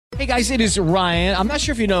Hey guys, it is Ryan. I'm not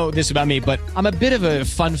sure if you know this about me, but I'm a bit of a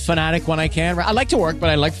fun fanatic when I can. I like to work,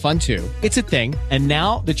 but I like fun too. It's a thing. And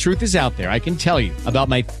now the truth is out there. I can tell you about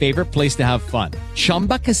my favorite place to have fun.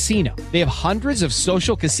 Chumba Casino. They have hundreds of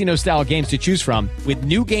social casino style games to choose from with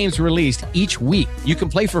new games released each week. You can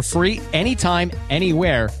play for free anytime,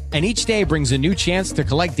 anywhere. And each day brings a new chance to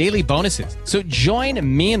collect daily bonuses. So join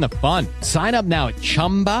me in the fun. Sign up now at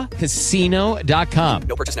ChumbaCasino.com.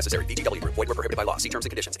 No purchase necessary. VGW Group. Void where prohibited by law. See terms and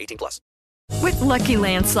conditions. 18+. With Lucky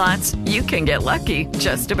Land Slots, you can get lucky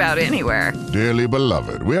just about anywhere. Dearly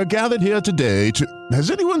beloved, we are gathered here today to...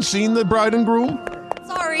 Has anyone seen the bride and groom?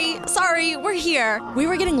 Sorry, we're here. We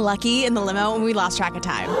were getting lucky in the limo and we lost track of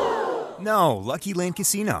time. No, Lucky Land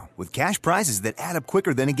Casino, with cash prizes that add up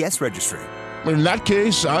quicker than a guest registry. In that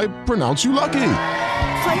case, I pronounce you lucky.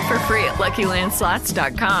 Play for free at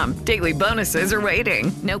LuckyLandSlots.com. Daily bonuses are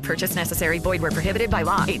waiting. No purchase necessary. Void where prohibited by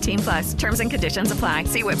law. 18+. Terms and conditions apply.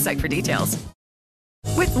 See website for details.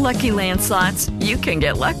 With Lucky Land Slots, you can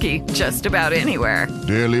get lucky just about anywhere.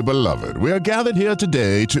 Dearly beloved, we are gathered here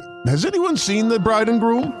today to... Has anyone seen the bride and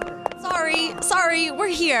groom? Sorry, we're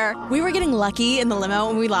here. We were getting lucky in the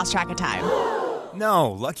limo and we lost track of time.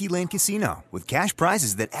 No, Lucky Land Casino, with cash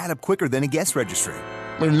prizes that add up quicker than a guest registry.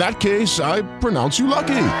 In that case, I pronounce you lucky.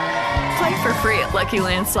 Play for free at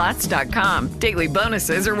LuckyLandSlots.com. Daily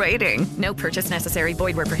bonuses are waiting. No purchase necessary.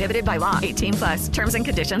 Void where prohibited by law. 18+. Terms and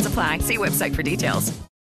conditions apply. See website for details.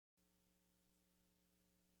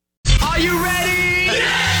 Are you ready?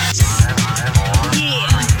 Yes!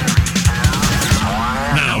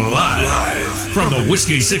 Now live from the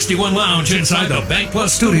Whiskey 61 Lounge inside the Bank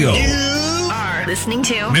Plus studio. Listening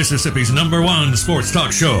to Mississippi's #1 sports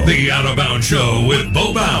talk show, The Out of Bounds Show with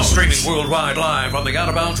Bo Bounds. Streaming worldwide live on the Out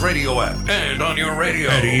of Bounds radio app and on your radio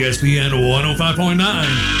at ESPN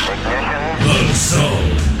 105.9. The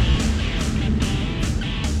Zone.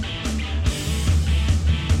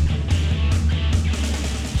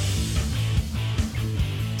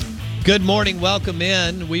 Good morning. Welcome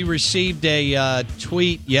in. We received a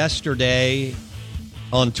tweet yesterday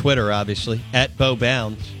on Twitter, obviously, at Bo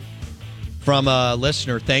Bounds. From a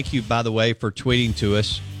listener, thank you, by the way, for tweeting to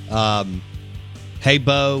us. Hey,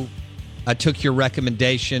 Bo, I took your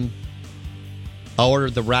recommendation. I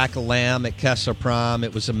ordered the rack of lamb at Kessler Prime.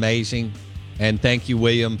 It was amazing. And thank you,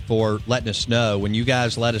 William, for letting us know. When you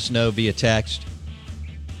guys let us know via text,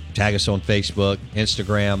 tag us on Facebook,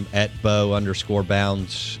 Instagram, at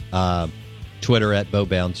Bo_Bounds, Twitter, at Bo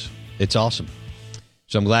Bounds. It's awesome.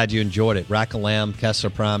 So I'm glad you enjoyed it. Rack of lamb,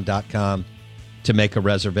 KesslerPrime.com. to make a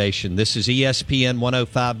reservation. This is ESPN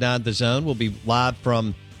 105.9 The Zone. We'll be live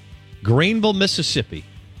from Greenville, Mississippi,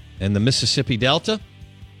 and the Mississippi Delta.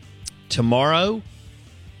 Tomorrow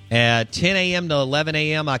at 10 a.m. to 11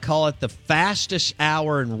 a.m., I call it the fastest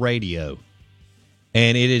hour in radio,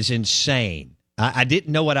 and it is insane. I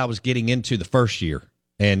didn't know what I was getting into the first year,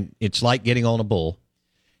 and it's like getting on a bull.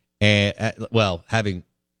 And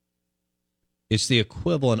it's the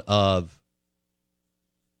equivalent of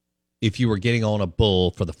if you were getting on a bull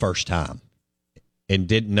for the first time and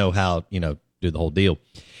didn't know how, do the whole deal.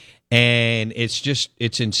 And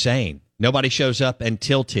it's insane. Nobody shows up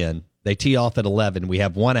until 10. They tee off at 11. We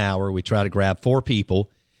have 1 hour. We try to grab 4 people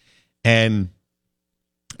and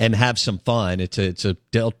have some fun. It's a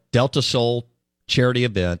Delta Soul charity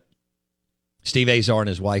event. Steve Azar and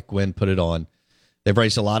his wife Gwen put it on. They've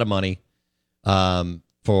raised a lot of money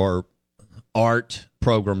for art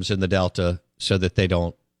programs in the Delta so that they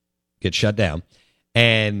don't get shut down,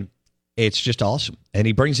 and it's just awesome. And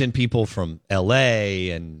he brings in people from L.A.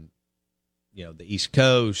 and the East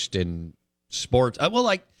Coast and sports.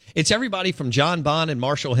 It's everybody from John Bond and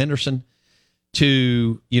Marshall Henderson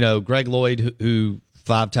to Greg Lloyd, who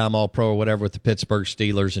 5-time All-Pro or whatever with the Pittsburgh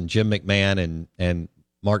Steelers, and Jim McMahon and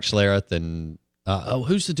Mark Schlereth and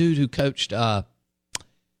who's the dude who coached? I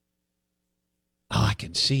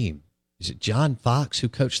can see him. Is it John Fox who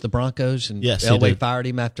coached the Broncos and Elway fired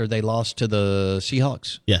him after they lost to the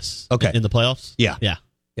Seahawks? Yes. Okay. In the playoffs? Yeah. Yeah.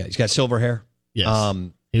 Yeah. He's got silver hair. Yes.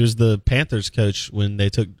 He was the Panthers coach when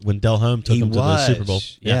Del Home took him to the Super Bowl.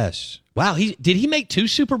 Yeah. Yes. Wow. Did he make 2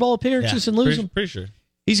 Super Bowl appearances and lose them? Pretty sure.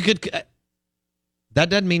 He's a good.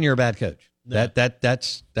 That doesn't mean you're a bad coach. No.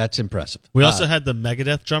 That's impressive. We also had the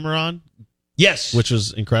Megadeth drummer on. Yes. Which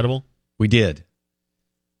was incredible. We did.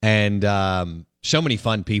 And so many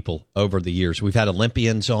fun people over the years. We've had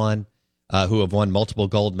Olympians on who have won multiple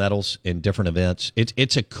gold medals in different events.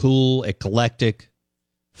 It's a cool, eclectic,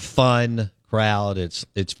 fun crowd.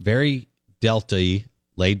 It's very Delta-y,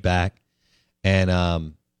 laid back. And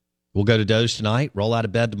we'll go to Doze tonight, roll out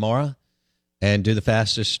of bed tomorrow, and do the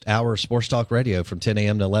fastest hour of sports talk radio from 10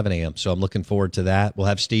 a.m. to 11 a.m. So I'm looking forward to that. We'll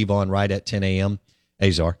have Steve on right at 10 a.m.,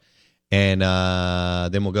 Azar, and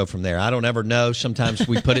then we'll go from there. I don't ever know. Sometimes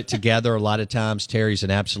we put it together. A lot of times Terry's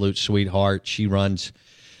an absolute sweetheart. She runs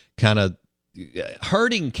kind of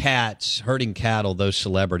herding cattle, those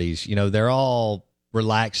celebrities. They're all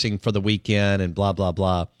relaxing for the weekend and blah, blah,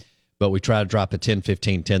 blah. But we try to drop at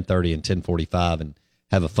 10:15, 10:30, and 10:45 and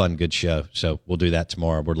have a fun, good show. So we'll do that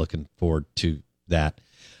tomorrow. We're looking forward to that.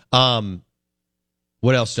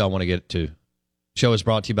 What else do I want to get to? Show is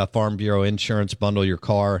brought to you by Farm Bureau Insurance. Bundle your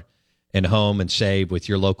car and home and save with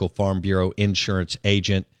your local Farm Bureau insurance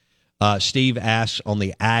agent. Steve asks on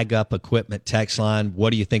the Ag Up Equipment text line, what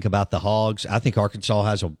do you think about the Hogs? I think Arkansas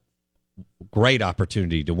has a great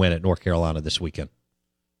opportunity to win at North Carolina this weekend.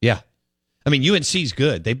 Yeah. I mean, UNC's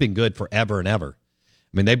good. They've been good forever and ever.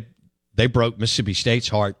 I mean, they broke Mississippi State's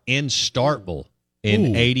heart in Starkville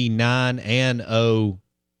in 89 and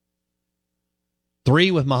 03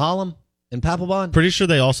 with Mahalam and Papelbon. Pretty sure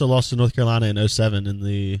they also lost to North Carolina in 07 in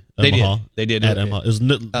the Omaha. They did. At Omaha. It was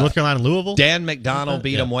North Carolina and Louisville? Dan McDonald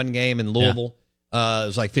beat them one game in Louisville. It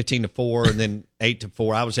was like 15-4 and then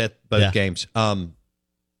 8-4. I was at both games.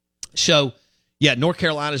 So, North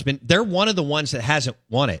Carolina's they're one of the ones that hasn't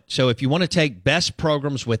won it. So if you want to take best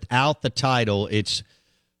programs without the title, it's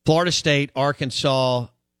Florida State, Arkansas,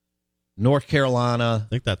 North Carolina. I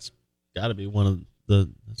think that's got to be one of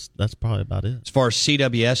that's probably about it. As far as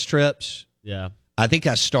CWS trips, I think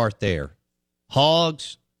I start there.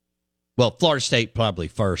 Hogs, well, Florida State probably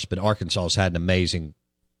first, but Arkansas's had an amazing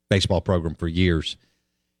baseball program for years.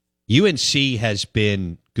 UNC has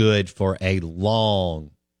been good for a long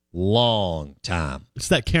time. It's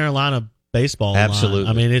that Carolina baseball Absolutely. line.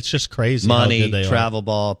 I mean, it's just crazy. Money, how good they travel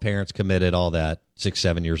ball, parents committed, all that.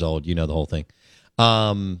 6-7 years old, the whole thing.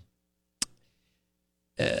 I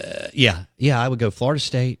would go Florida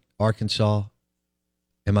State, Arkansas.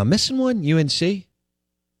 Am I missing one? UNC?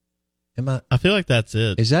 I feel like that's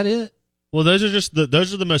it. Is that it? Well, those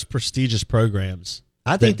are the most prestigious programs.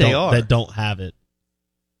 I think they are that don't have it.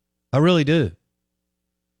 I really do.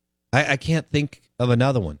 I can't think of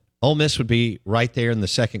another one. Ole Miss would be right there in the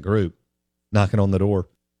second group, knocking on the door.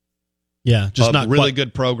 Yeah, just not really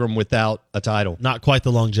good program without a title. Not quite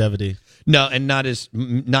the longevity. No, and not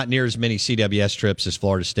near as many CWS trips as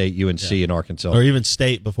Florida State, UNC, and Arkansas, or even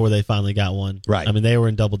State before they finally got one. Right. I mean, they were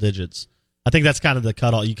in double digits. I think that's kind of the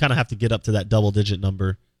cutoff. You kind of have to get up to that double digit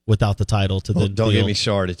number without the title to then. Don't get me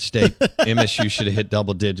started. State MSU should have hit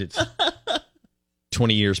double digits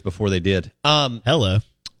 20 years before they did. Hello.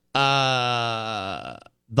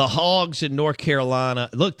 The Hogs in North Carolina.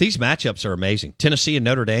 Look, these matchups are amazing. Tennessee and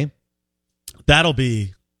Notre Dame. That'll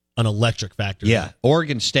be an electric factor. Yeah.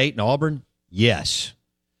 Oregon State and Auburn. Yes.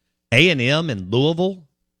 A&M and Louisville.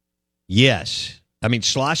 Yes. I mean,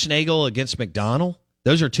 Schlossnagel against McDonald.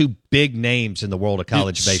 Those are two big names in the world of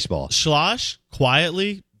college baseball. Schloss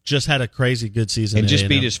quietly just had a crazy good season. And just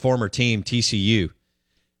beat his former team, TCU.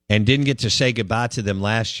 And didn't get to say goodbye to them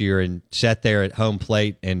last year and sat there at home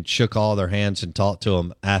plate and shook all their hands and talked to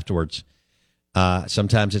them afterwards.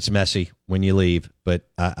 Sometimes it's messy when you leave, but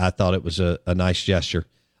I thought it was a nice gesture.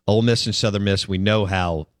 Ole Miss and Southern Miss, we know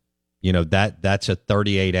how, that's a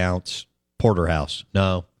 38-ounce porterhouse.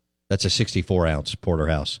 No, that's a 64-ounce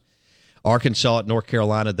porterhouse. Arkansas at North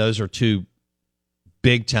Carolina, those are two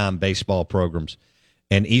big-time baseball programs.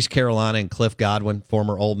 And East Carolina and Cliff Godwin,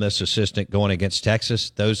 former Ole Miss assistant, going against Texas.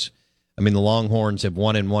 The Longhorns have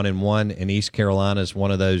 1-1-1, and East Carolina is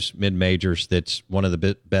one of those mid-majors that's one of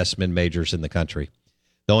the best mid-majors in the country.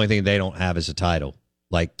 The only thing they don't have is a title,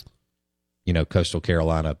 like, Coastal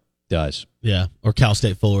Carolina does. Yeah, or Cal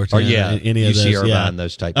State Fullerton. Or, any of UC those. Irvine,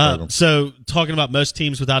 those type programs. So, talking about most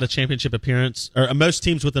teams without a championship appearance, or most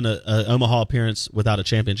teams with an Omaha appearance without a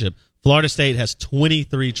championship, Florida State has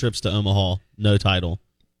 23 trips to Omaha, no title.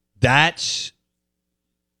 That's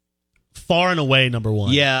far and away number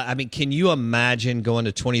one. Yeah, I mean, can you imagine going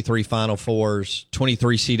to 23 Final Fours,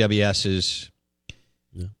 23 CWSs,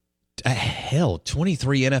 hell,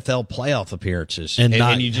 23 NFL playoff appearances, and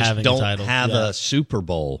you just don't have a Super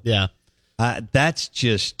Bowl? Yeah. That's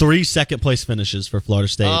just 3 second-place finishes for Florida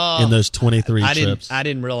State in those 23 trips. I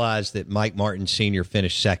didn't realize that Mike Martin Sr.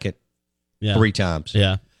 finished second 3 times.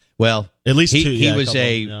 Yeah. Well, at least 2.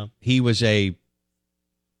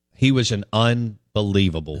 He was an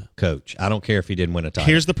unbelievable coach. I don't care if he didn't win a title.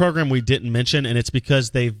 Here's the program we didn't mention, and it's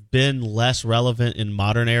because they've been less relevant in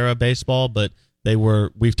modern era baseball, but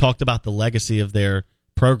we've talked about the legacy of their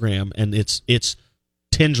program and its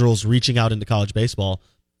tendrils reaching out into college baseball.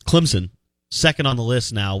 Clemson, second on the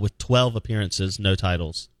list now with 12 appearances, no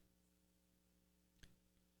titles.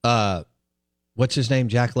 What's his name?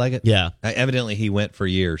 Jack Leggett? Yeah. Evidently, he went for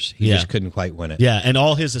years. He just couldn't quite win it. Yeah, and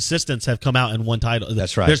all his assistants have come out and won title.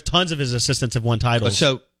 That's right. There's tons of his assistants have won titles.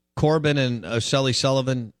 So Corbin and O'Sully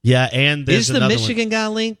Sullivan. Yeah, and there's is the Michigan guy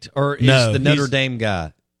linked, or is the Notre Dame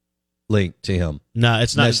guy linked to him? No,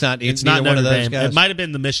 it's not. It's not one Notre of those Dame. guys. It might have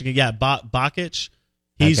been the Michigan. Yeah, Bakich.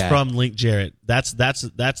 He's from Link Jarrett. That's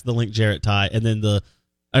the Link Jarrett tie, and then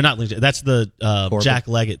not Link Jarrett. That's the Jack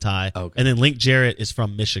Leggett tie, and then Link Jarrett is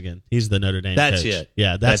from Michigan. He's the Notre Dame. That's coach. it.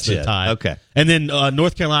 Yeah, that's the it. tie. Okay, and then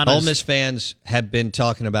North Carolina. Ole Miss fans have been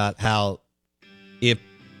talking about how if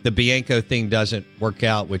the Bianco thing doesn't work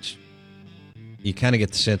out, which you kind of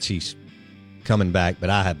get the sense he's coming back, but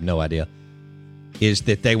I have no idea, is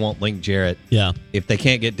that they won't Link Jarrett. Yeah. If they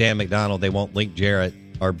can't get Dan McDonald, they won't Link Jarrett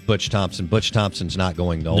or Butch Thompson. Butch Thompson's not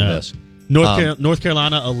going to Ole Miss. North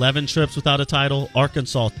Carolina, 11 trips without a title.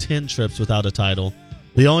 Arkansas, 10 trips without a title.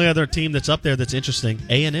 The only other team that's up there that's interesting,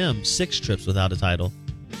 A&M, 6 trips without a title.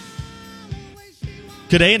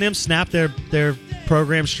 Could A&M snap their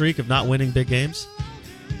program streak of not winning big games?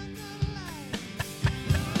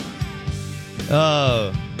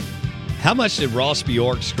 How much did Ross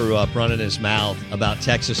Bjork screw up running his mouth about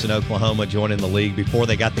Texas and Oklahoma joining the league before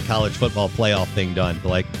they got the college football playoff thing done?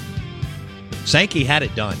 Like, Sankey had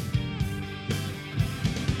it done.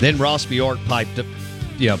 Then Ross Bjork popped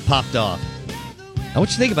off. Now, what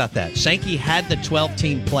you think about that? Sankey had the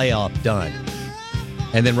 12-team playoff done,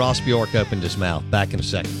 and then Ross Bjork opened his mouth. Back in a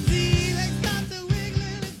second.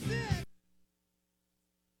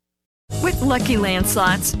 With Lucky Land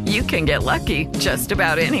Slots, you can get lucky just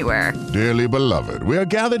about anywhere. Dearly beloved, we are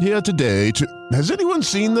gathered here today to... Has anyone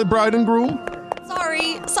seen the bride and groom?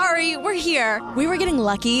 Sorry, we're here. We were getting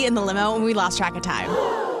lucky in the limo and we lost track of time.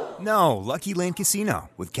 No, Lucky Land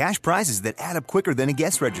Casino, with cash prizes that add up quicker than a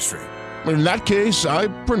guest registry. In that case, I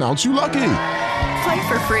pronounce you lucky. Play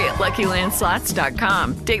for free at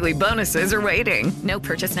LuckyLandSlots.com. Daily bonuses are waiting. No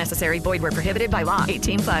purchase necessary. Void where prohibited by law.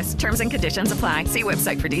 18+. Terms and conditions apply. See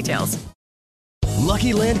website for details.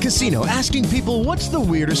 Lucky Land Casino, asking people, what's the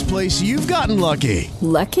weirdest place you've gotten lucky?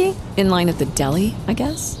 Lucky? In line at the deli, I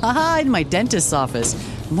guess? Aha, in my dentist's office.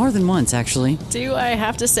 More than once, actually. Do I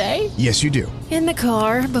have to say? Yes, you do. In the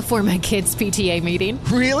car before my kids' PTA meeting.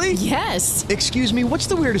 Really? Yes. Excuse me, what's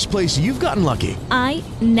the weirdest place you've gotten lucky? I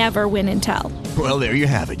never win and tell. Well, there you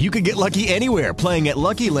have it. You can get lucky anywhere, playing at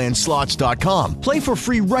LuckyLandSlots.com. Play for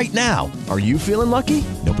free right now. Are you feeling lucky?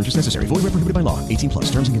 No purchase necessary. Void where prohibited by law. 18+.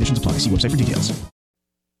 Terms and conditions apply. See website for details.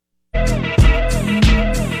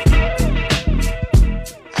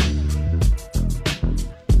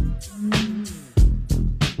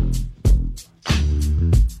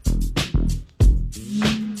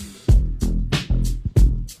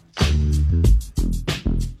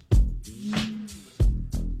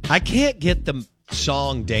 I can't get the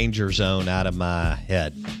song Danger Zone out of my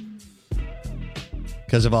head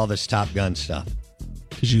because of all this Top Gun stuff.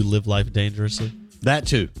 Because you live life dangerously? That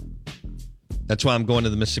too. That's why I'm going to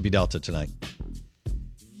the Mississippi Delta tonight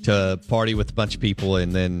to party with a bunch of people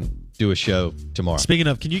and then do a show tomorrow. Speaking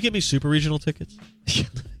of, can you get me super regional tickets?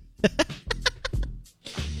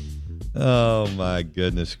 Oh, my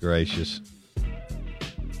goodness gracious.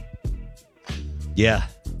 Yeah.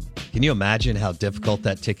 Can you imagine how difficult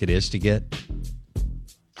that ticket is to get?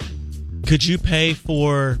 Could you pay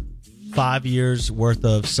for 5 years worth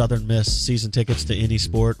of Southern Miss season tickets to any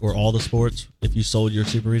sport or all the sports if you sold your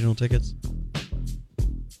super regional tickets?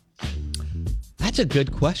 That's a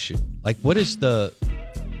good question. Like, what is the...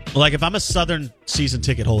 Like, if I'm a Southern season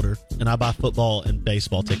ticket holder and I buy football and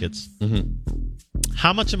baseball tickets,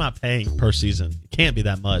 how much am I paying per season? It can't be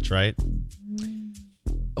that much, right?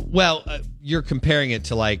 Well, you're comparing it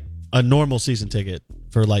to, like, a normal season ticket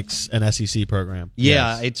for like an SEC program.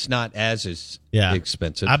 Yeah, yes. It's not as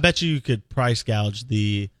expensive. I bet you could price gouge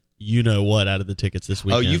the you-know-what out of the tickets this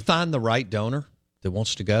weekend. Oh, you find the right donor that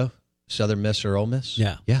wants to go? Southern Miss or Ole Miss?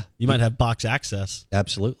 Yeah. You might have box access.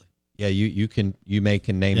 Absolutely. Yeah, you can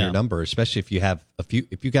name your number, especially if you have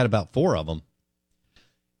if you got about 4 of them,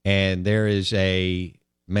 and there is a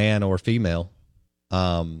man or female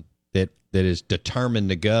that is determined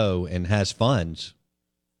to go and has funds.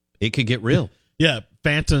 It could get real. Yeah,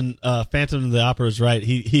 Phantom of the Opera is right.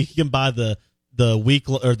 He can buy the week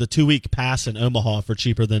or the 2-week pass in Omaha for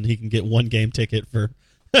cheaper than he can get 1 game ticket for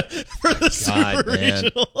the Super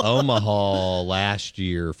Regional. Omaha last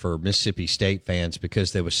year for Mississippi State fans,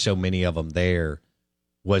 because there was so many of them there,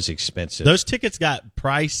 was expensive. Those tickets got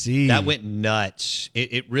pricey. That went nuts.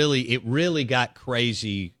 It really got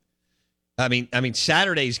crazy. I mean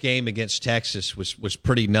Saturday's game against Texas was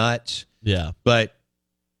pretty nuts. Yeah, but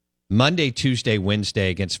Monday, Tuesday,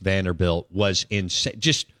 Wednesday against Vanderbilt was insane.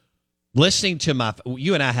 Just listening to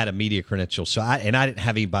you and I had a media credential, so I didn't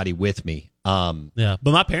have anybody with me. Yeah,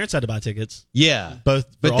 but my parents had to buy tickets. Yeah, both.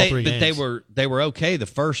 But all three games. they were okay the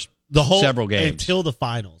whole several games until the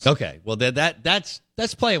finals. Okay, well that's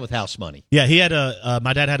playing with house money. Yeah, he had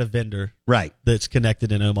my dad had a vendor right that's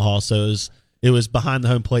connected in Omaha, so it was behind the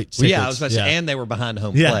home plate tickets. Well, yeah, I was about to say, and they were behind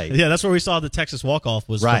home plate. Yeah, that's where we saw the Texas walk-off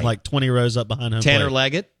was from like 20 rows up behind home Tanner plate.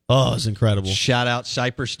 Leggett. Oh, it was incredible. Shout out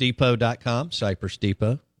CypressDepot.com. Cypress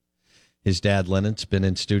Depot. His dad Lennon's been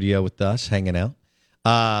in studio with us, hanging out.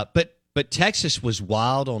 But Texas was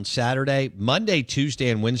wild on Saturday. Monday, Tuesday,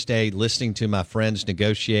 and Wednesday, listening to my friends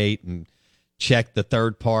negotiate and check the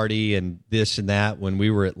third party and this and that when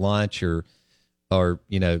we were at lunch or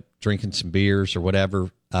drinking some beers or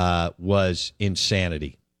whatever, was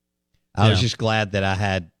insanity. I was just glad that I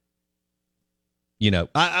had,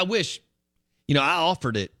 I wish, I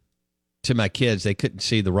offered it to my kids. They couldn't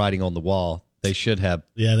see the writing on the wall. They should have.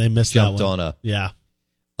 Yeah, they missed jumped that one.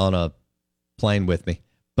 on a plane with me.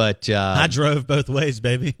 But I drove both ways,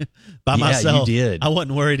 baby, by myself. You did. I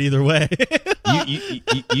wasn't worried either way.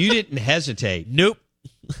 you didn't hesitate. Nope.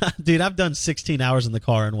 Dude, I've done 16 hours in the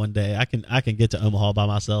car in one day. I can get to Omaha by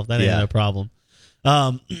myself. That ain't no problem.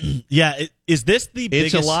 Is this the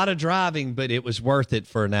biggest? It's a lot of driving, but it was worth it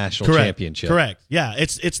for a national championship. Correct. Yeah,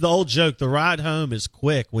 it's the old joke. The ride home is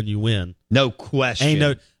quick when you win. No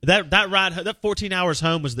question. That ride, that 14 hours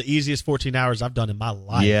home was the easiest 14 hours I've done in my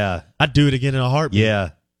life. Yeah, I'd do it again in a heartbeat.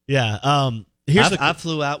 Yeah. I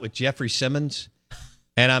flew out with Jeffrey Simmons,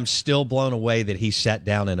 and I'm still blown away that he sat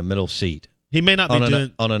down in a middle seat. He may not be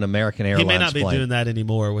doing on an American Airlines He may not be plane. doing that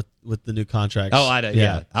anymore with the new contracts. Oh, I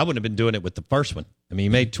wouldn't have been doing it with the first one. I mean, he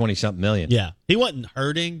made 20-something million. Yeah, he wasn't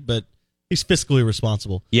hurting, but he's fiscally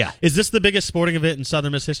responsible. Yeah. Is this the biggest sporting event in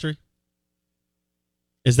Southern Miss history?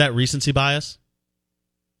 Is that recency bias?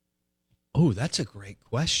 Oh, that's a great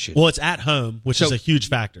question. Well, it's at home, which is a huge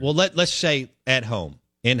factor. Well, let's say at home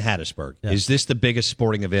in Hattiesburg. Yeah. Is this the biggest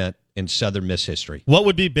sporting event in Southern Miss history? What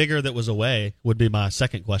would be bigger that was away would be my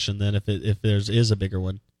second question then, if there is a bigger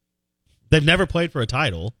one. They've never played for a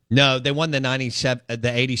title. No, they won the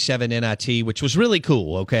 87 NIT, which was really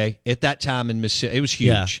cool, okay? At that time in Mississippi, it was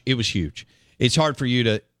huge. Yeah. It was huge. It's hard for you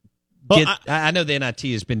to get... I know the NIT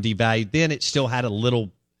has been devalued. Then it still had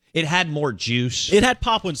it had more juice. It had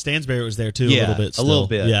pop when Stansbury was there, too, a little bit still. A little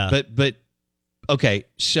bit. Yeah. But okay,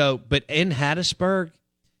 but in Hattiesburg,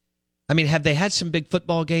 I mean, have they had some big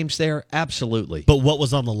football games there? Absolutely. But what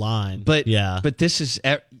was on the line? But this is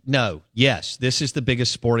this is the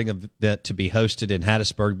biggest sporting event to be hosted in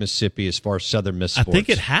Hattiesburg, Mississippi, as far as Southern Miss sports. I think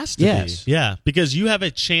it has to be. Yeah, because you have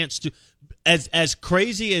a chance to, as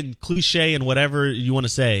crazy and cliche and whatever you want to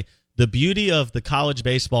say, the beauty of the college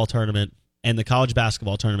baseball tournament and the college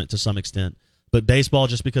basketball tournament to some extent, but baseball,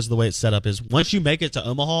 just because of the way it's set up, is once you make it to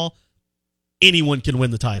Omaha, anyone can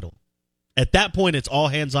win the title. At that point, it's all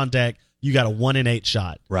hands on deck. You got a 1 in 8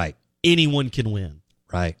 shot. Right. Anyone can win.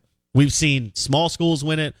 Right. We've seen small schools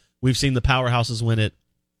win it. We've seen the powerhouses win it.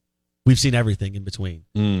 We've seen everything in between.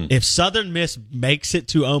 If Southern Miss makes it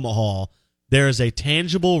to Omaha, there is a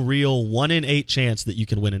tangible, real 1 in 8 chance that you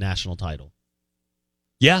can win a national title.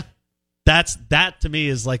 Yeah. That to me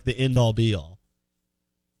is like the end all be all.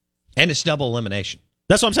 And it's double elimination.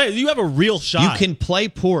 That's what I'm saying. You have a real shot. You can play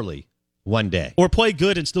poorly one day, or play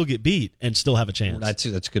good and still get beat and still have a chance. That's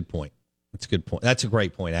a good point. That's a good point. That's a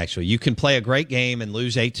great point, actually. You can play a great game and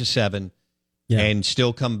lose 8-7 and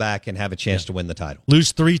still come back and have a chance to win the title.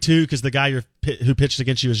 Lose 3-2 because the guy who pitched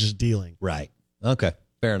against you is just dealing. Right. Okay.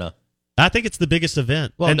 Fair enough. I think it's the biggest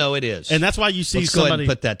event. Well, no, it is. And that's why you see Let's somebody... go ahead and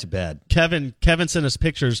put that to bed. Kevin sent us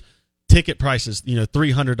pictures, ticket prices,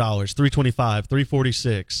 $300, $325,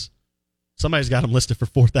 $346. Somebody's got them listed for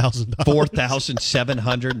 $4,000.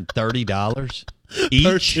 $4,730 each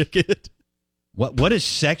per ticket. What is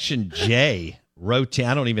Section J? Rotate?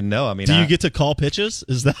 I don't even know. I mean, do you get to call pitches?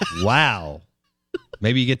 Is that wow?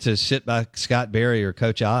 Maybe you get to sit by Scott Berry or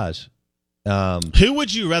Coach Oz. Who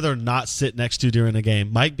would you rather not sit next to during a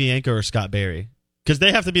game, Mike Bianca or Scott Berry? Because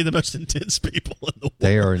they have to be the most intense people in the world.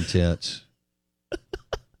 They are intense.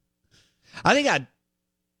 I think I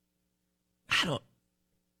don't.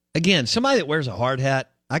 Again, somebody that wears a hard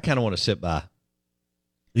hat, I kind of want to sit by.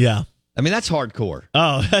 Yeah. I mean, that's hardcore.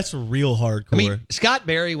 Oh, that's real hardcore. I mean, Scott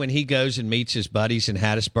Berry, when he goes and meets his buddies in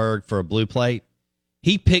Hattiesburg for a blue plate,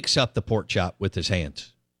 he picks up the pork chop with his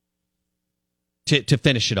hands to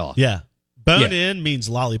finish it off. Yeah. Bone in means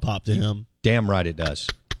lollipop to him. Damn right it does.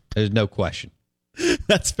 There's no question.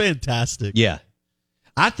 That's fantastic. Yeah.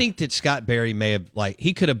 I think that Scott Berry may have,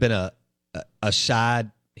 he could have been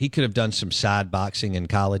he could have done some side boxing in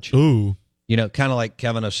college. Ooh. Kind of like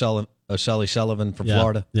Kevin O'Sully Sullivan from Yeah,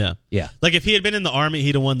 Florida. Yeah. Like if he had been in the Army,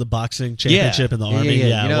 he'd have won the boxing championship in the Army.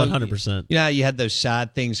 Yeah, 100%. You know, you had those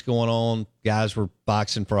side things going on. Guys were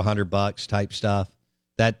boxing for $100 type stuff.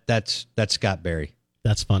 That's Scott Berry.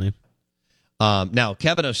 That's funny. Now,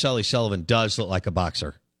 Kevin O'Sully Sullivan does look like a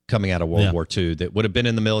boxer coming out of World War II that would have been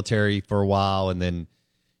in the military for a while and then,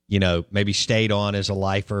 maybe stayed on as a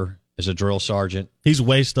lifer, as a drill sergeant. He's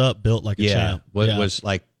waist up, built like a champ. Was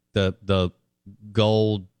like the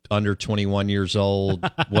gold under 21 years old,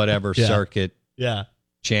 whatever circuit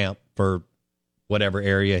champ for whatever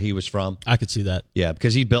area he was from. I could see that. Yeah,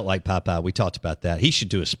 because he built like Popeye. We talked about that. He should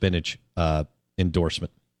do a spinach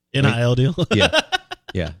endorsement. NIL deal?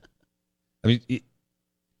 Yeah. I mean,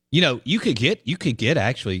 you could get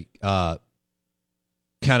actually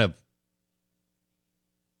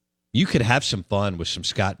you could have some fun with some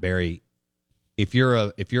Scott Berry if you're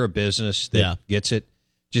a business that gets it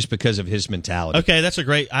just because of his mentality. Okay, that's a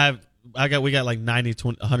great. We got like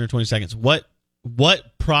 120 seconds. What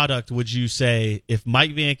product would you say if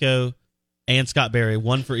Mike Bianco and Scott Berry,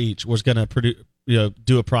 one for each, was going to produce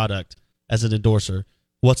do a product as an endorser?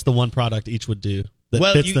 What's the one product each would do?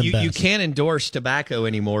 You can't endorse tobacco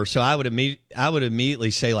anymore, so I would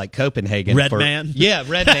immediately say like Copenhagen. Red Man? Yeah,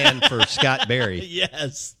 Red Man for Scott Berry.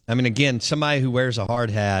 Yes. I mean, again, somebody who wears a hard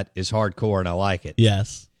hat is hardcore, and I like it.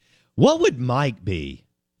 Yes. What would Mike be?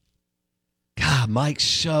 God, Mike's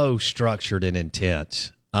so structured and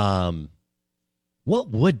intense. What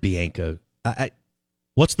would Bianco?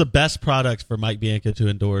 What's the best product for Mike Bianco to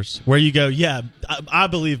endorse? Where you go, I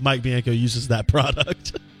believe Mike Bianco uses that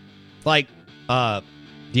product. Like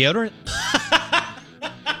deodorant?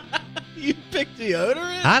 You picked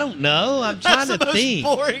deodorant? I don't know. I'm trying to think. That's the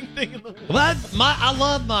most boring thing in the world. I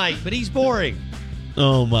love Mike, but he's boring.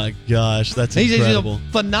 Oh my gosh, that's incredible. He's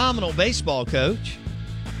a phenomenal baseball coach.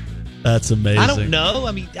 That's amazing. I don't know.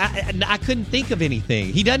 I mean, I couldn't think of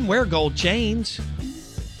anything. He doesn't wear gold chains.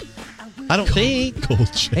 I don't think.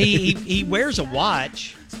 Gold chains. He wears a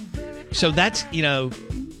watch. So that's,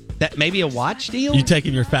 that maybe a watch deal? You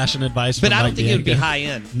taking your fashion advice from But I don't Mike think Bianco? it would be high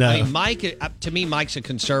end. No. I mean, to me, Mike's a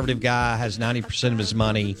conservative guy, has 90% of his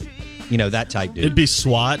money, that type dude. It'd be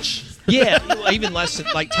Swatch. Yeah, even less than,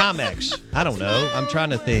 like Timex. I don't know. I'm trying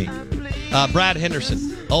to think. Brad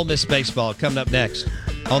Henderson, Ole Miss Baseball, coming up next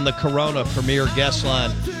on the Corona Premier Guest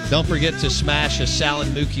Line. Don't forget to smash a Sal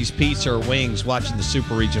and Mookie's Pizza or wings watching the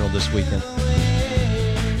Super Regional this weekend.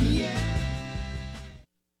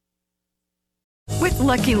 With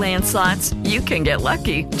Lucky Land Slots, you can get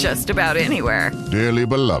lucky just about anywhere. Dearly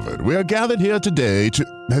beloved, we are gathered here today to...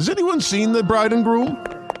 Has anyone seen the bride and groom?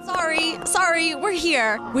 Sorry, we're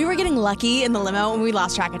here. We were getting lucky in the limo and we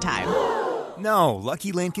lost track of time. No,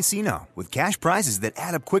 Lucky Land Casino, with cash prizes that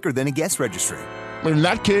add up quicker than a guest registry. In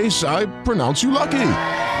that case, I pronounce you lucky.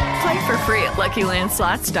 Play for free at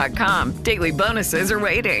LuckyLandSlots.com. Daily bonuses are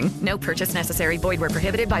waiting. No purchase necessary. Void where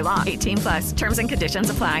prohibited by law. 18+. Terms and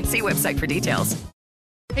conditions apply. See website for details.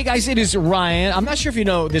 Hey guys, it is Ryan. I'm not sure if you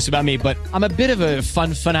know this about me, but I'm a bit of a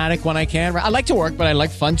fun fanatic when I can. I like to work, but I like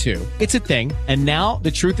fun too. It's a thing. And now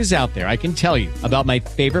the truth is out there. I can tell you about my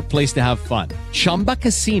favorite place to have fun. Chumba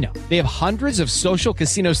Casino. They have hundreds of social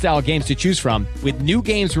casino style games to choose from with new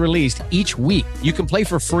games released each week. You can play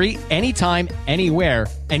for free anytime, anywhere.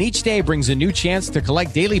 And each day brings a new chance to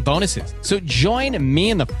collect daily bonuses. So join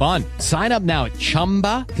me in the fun. Sign up now at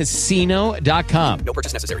ChumbaCasino.com. No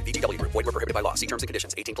purchase necessary. VGW Group. Void where prohibited by law. See terms and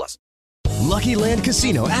conditions. 18+. Lucky Land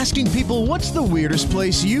Casino, asking people, what's the weirdest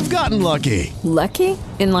place you've gotten lucky? Lucky?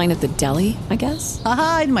 In line at the deli, I guess?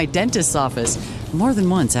 Aha, in my dentist's office. More than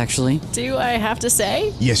once, actually. Do I have to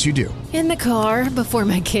say? Yes, you do. In the car before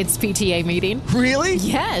my kids' PTA meeting. Really?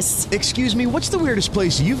 Yes. Excuse me, what's the weirdest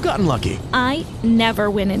place you've gotten lucky? I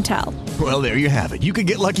never win and tell. Well, there you have it. You can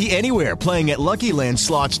get lucky anywhere, playing at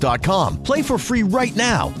LuckyLandSlots.com. Play for free right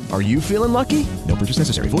now. Are you feeling lucky? No purchase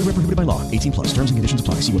necessary. Void where prohibited by law. 18+. Terms and conditions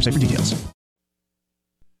apply. See website for details.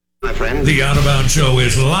 My friend. The Out of Bounds Show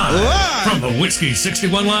is live from the Whiskey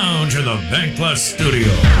 61 Lounge in the Bank Plus studio.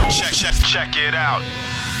 Check it out.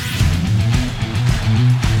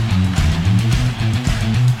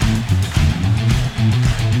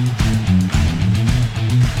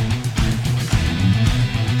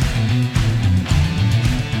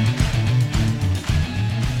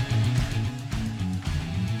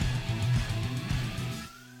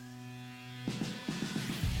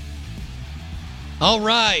 All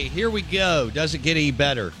right, here we go. Does it get any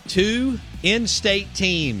better? 2 in-state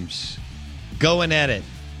teams going at it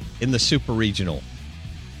in the Super Regional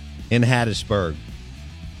in Hattiesburg.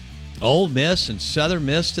 Ole Miss and Southern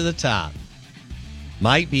Miss to the top.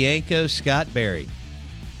 Mike Bianco, Scott Berry.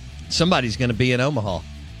 Somebody's going to be in Omaha.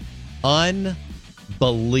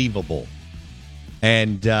 unbelievable.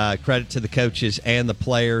 And credit to the coaches and the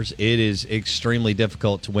players. It is extremely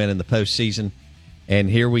difficult to win in the postseason. And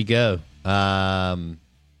here we go.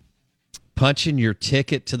 Punching your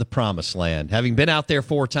ticket to the promised land. Having been out there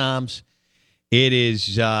 4 times, it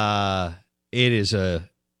is a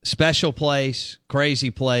special place,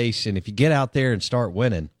 crazy place. And if you get out there and start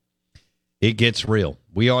winning, it gets real.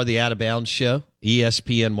 We are the Out of Bounds Show,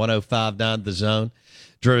 ESPN 105.9 The Zone.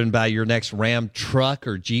 Driven by your next Ram truck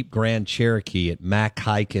or Jeep Grand Cherokee at Mac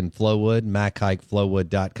Hike in Flowood,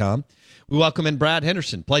 MacHikeFlowwood.com. We welcome in Brad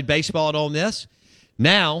Henderson. Played baseball at Ole Miss.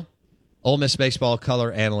 Now, Ole Miss baseball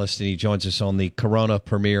color analyst, and he joins us on the Corona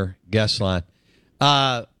Premier guest line.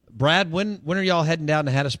 Brad, when are y'all heading down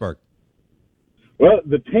to Hattiesburg? Well,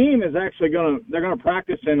 the team is actually they're gonna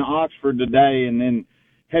practice in Oxford today, and then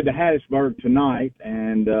head to Hattiesburg tonight.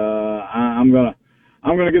 And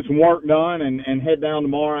I'm gonna get some work done and head down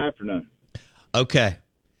tomorrow afternoon. Okay.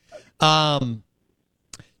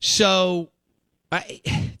 So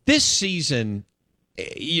this season,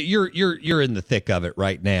 you're in the thick of it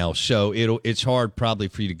right now. So it's hard probably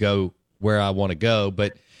for you to go where I want to go.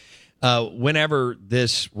 But whenever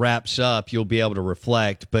this wraps up, you'll be able to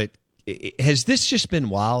reflect. But has this just been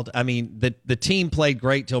wild? I mean, the team played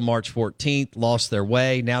great till March 14th, lost their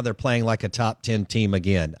way. Now they're playing like a top 10 team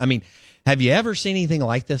again. I mean, have you ever seen anything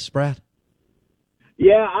like this, Brad?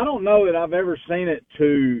 Yeah, I don't know that I've ever seen it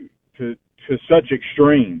to such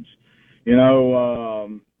extremes. You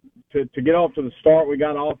know, to get off to the start we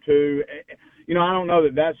got off to, you know, I don't know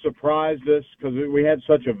that surprised us because we had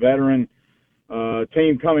such a veteran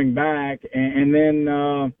team coming back, and then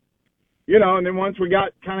you know, and then once we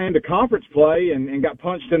got kind of into conference play and got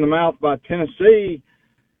punched in the mouth by Tennessee,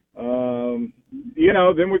 you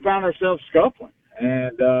know, then we found ourselves scuffling.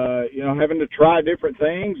 And, you know, having to try different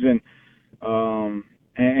things. And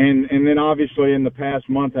then obviously in the past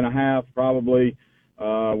month and a half, probably,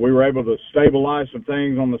 we were able to stabilize some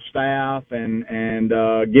things on the staff and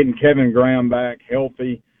getting Kevin Graham back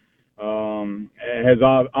healthy, has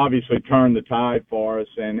obviously turned the tide for us.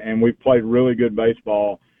 And we've played really good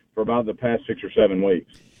baseball for about the past 6 or 7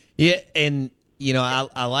 weeks. Yeah. And, you know,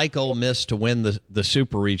 I like Ole Miss to win the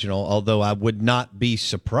Super Regional, although I would not be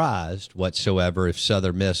surprised whatsoever if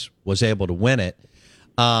Southern Miss was able to win it.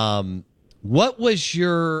 What was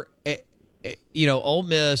your, you know, Ole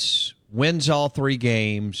Miss wins all 3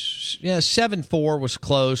 games. Yeah, 7-4 was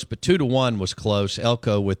close, but 2-1 was close.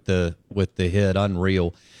 Elko with the hit,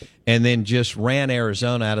 unreal, and then just ran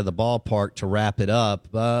Arizona out of the ballpark to wrap it up.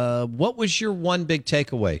 What was your one big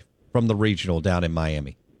takeaway from the regional down in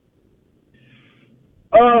Miami?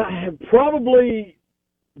 Probably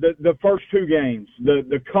the first 2 games,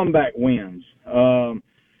 the comeback wins.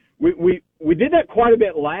 We did that quite a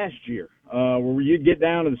bit last year, where you'd get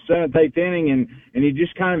down to the 7th, 8th inning, and you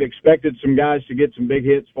just kind of expected some guys to get some big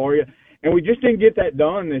hits for you. And we just didn't get that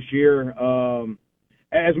done this year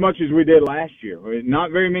as much as we did last year.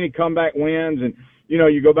 Not very many comeback wins. And, you know,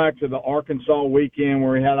 you go back to the Arkansas weekend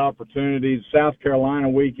where we had opportunities, South Carolina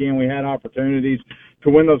weekend we had opportunities to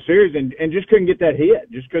win those series and just couldn't get that hit.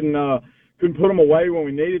 Just couldn't put them away when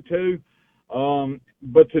we needed to.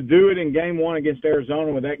 But to do it in game 1 against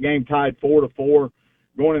Arizona with that game tied 4-4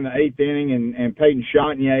 going in the 8th inning and Peyton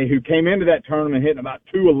Chatagnier, who came into that tournament hitting about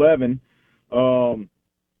 211,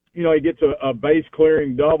 you know, he gets a base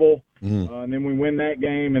clearing double, and then we win that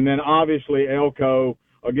game. And then obviously Elko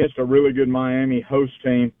against a really good Miami host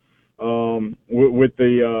team with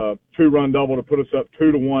the 2-run double to put us up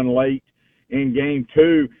 2-1 late in game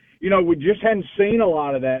 2. You know, we just hadn't seen a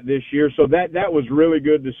lot of that this year, so that was really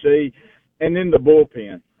good to see. And then the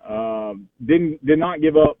bullpen did not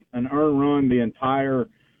give up an earned run the entire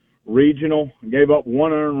regional. Gave up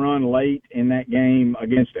 1 earned run late in that game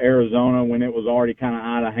against Arizona when it was already kind of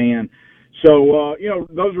out of hand. So you know,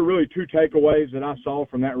 those are really 2 takeaways that I saw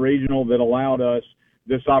from that regional that allowed us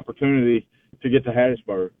this opportunity to get to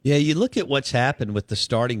Hattiesburg. Yeah, you look at what's happened with the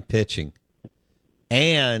starting pitching.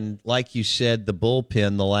 And, like you said, the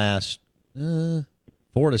bullpen the last 4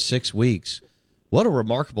 to 6 weeks. What a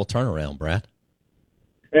remarkable turnaround, Brad.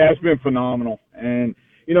 Yeah, it's been phenomenal. And,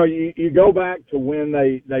 you know, you go back to when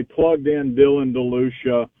they plugged in Dylan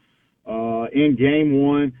DeLucia in game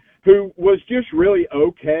 1, who was just really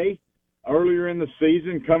okay earlier in the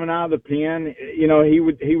season coming out of the pen. You know, he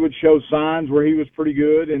would show signs where he was pretty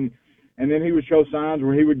good, and then he would show signs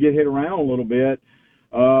where he would get hit around a little bit.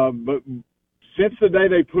 But since the day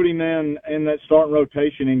they put him in that starting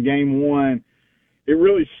rotation in game 1, it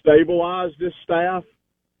really stabilized this staff.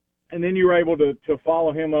 And then you were able to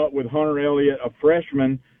follow him up with Hunter Elliott, a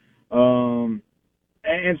freshman. And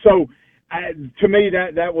so to me,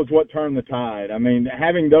 that was what turned the tide. I mean,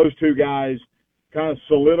 having those two guys kind of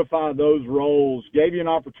solidify those roles gave you an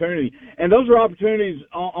opportunity. And those are opportunities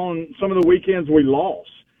on some of the weekends we lost.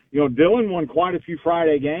 Dylan won quite a few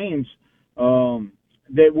Friday games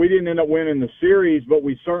that we didn't end up winning the series, but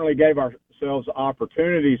we certainly gave ourselves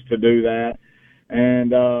opportunities to do that.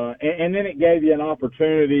 And then it gave you an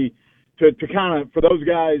opportunity to kind of, for those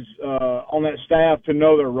guys on that staff to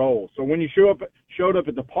know their role. So when you showed up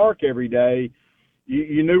at the park every day,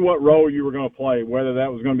 you knew what role you were going to play, whether that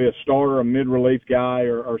was going to be a starter, a mid-relief guy,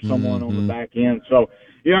 or someone on the back end. So,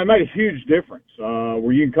 it made a huge difference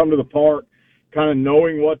where you can come to the park kind of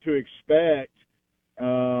knowing what to expect,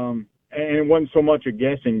 and it wasn't so much a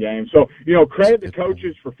guessing game. So, credit the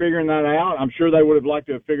coaches for figuring that out. I'm sure they would have liked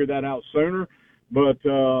to have figured that out sooner, but,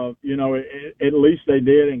 at least they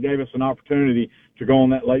did and gave us an opportunity to go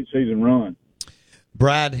on that late-season run.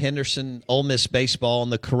 Brad Henderson, Ole Miss baseball on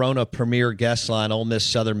the Corona Premier guest line. Ole Miss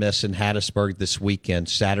Southern Miss in Hattiesburg this weekend,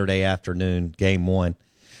 Saturday afternoon, Game 1.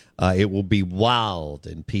 It will be wild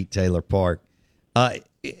in Pete Taylor Park. I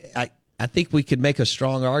think we could make a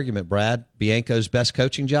strong argument, Brad. Bianco's best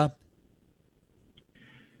coaching job?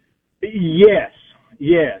 Yes.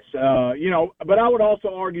 But I would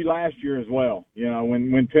also argue last year as well.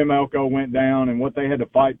 When Tim Elko went down and what they had to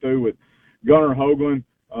fight through with Gunnar Hoagland.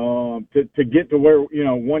 To get to where,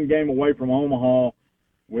 one game away from Omaha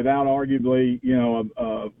without arguably,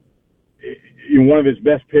 one of his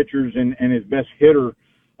best pitchers and his best hitter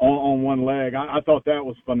on one leg. I thought that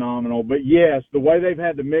was phenomenal. But, yes, the way they've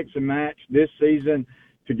had to mix and match this season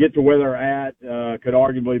to get to where they're at could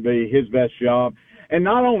arguably be his best job. And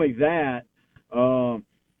not only that,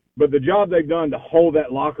 but the job they've done to hold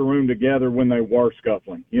that locker room together when they were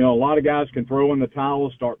scuffling. A lot of guys can throw in the towel,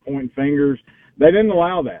 start pointing fingers. They didn't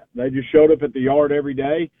allow that. They just showed up at the yard every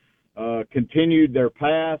day, continued their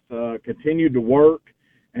path, continued to work,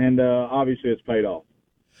 and obviously it's paid off.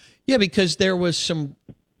 Yeah, because there was some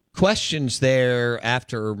questions there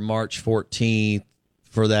after March 14th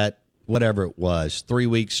for that, whatever it was,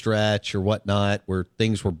 3-week stretch or whatnot, where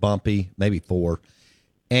things were bumpy, maybe 4.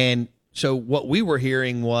 And so what we were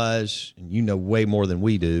hearing was, and way more than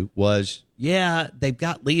we do, was, yeah, they've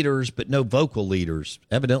got leaders, but no vocal leaders.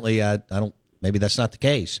 Evidently, I don't. Maybe that's not the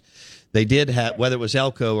case. They did have, whether it was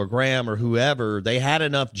Elko or Graham or whoever, they had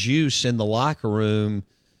enough juice in the locker room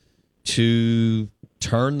to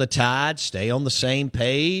turn the tide, stay on the same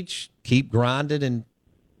page, keep grinding, and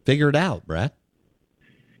figure it out, Brad.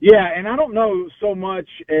 Yeah, and I don't know so much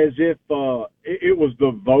as if it was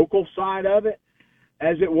the vocal side of it,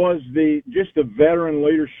 as it was just the veteran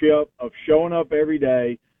leadership of showing up every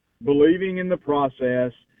day, believing in the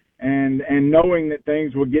process, and knowing that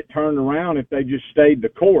things would get turned around if they just stayed the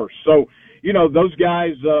course. So, those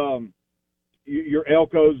guys, your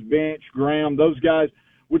Elko's bench, Graham, those guys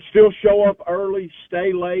would still show up early,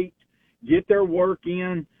 stay late, get their work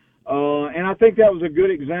in. And I think that was a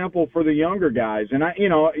good example for the younger guys. And,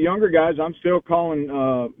 younger guys, I'm still calling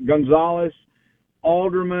Gonzalez,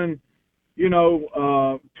 Alderman,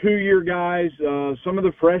 2-year guys, some of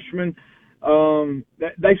the freshmen.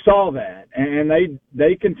 They saw that, and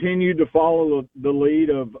they continued to follow the lead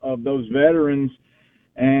of those veterans,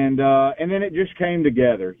 and then it just came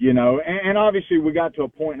together, and obviously we got to a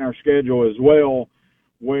point in our schedule as well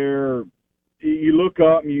where you look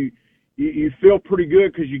up and you feel pretty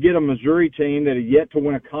good because you get a Missouri team that had yet to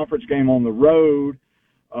win a conference game on the road,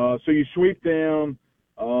 so you sweep them.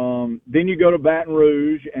 Then you go to Baton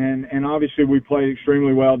Rouge, and obviously we played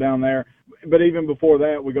extremely well down there. But even before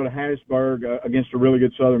that, we go to Hattiesburg against a really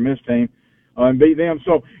good Southern Miss team and beat them.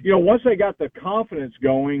 So, once they got the confidence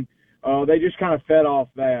going, they just kind of fed off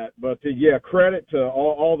that. But, credit to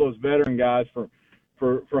all those veteran guys for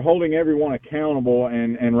holding everyone accountable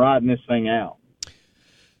and riding this thing out.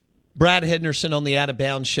 Brad Henderson on the Out of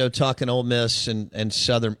Bounds show talking Ole Miss and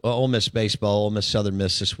Southern Ole Miss baseball, Ole Miss Southern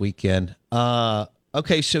Miss this weekend.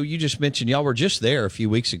 Okay, so you just mentioned y'all were just there a few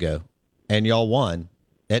weeks ago, and y'all won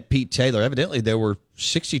at Pete Taylor. Evidently, there were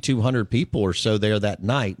 6,200 people or so there that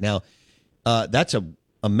night. Now, that's an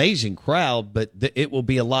amazing crowd, but it will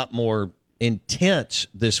be a lot more intense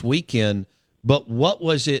this weekend. But what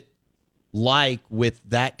was it like with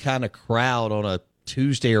that kind of crowd on a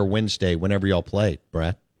Tuesday or Wednesday whenever y'all played,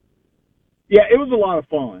 Brad? Yeah, it was a lot of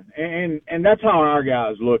fun, and that's how our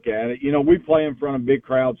guys look at it. We play in front of big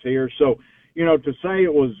crowds here, so, to say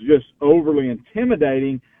it was just overly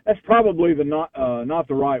intimidating, that's probably not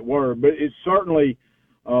the right word, but it certainly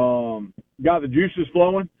got the juices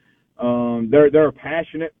flowing. They're a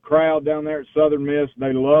passionate crowd down there at Southern Miss.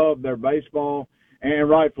 They love their baseball, and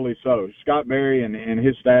rightfully so. Scott Berry and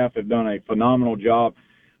his staff have done a phenomenal job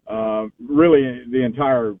really the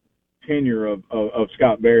entire tenure of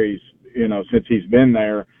Scott Berry's, since he's been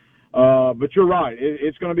there. But you're right.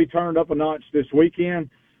 It's going to be turned up a notch this weekend.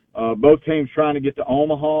 Both teams trying to get to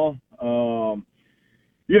Omaha.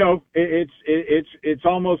 It's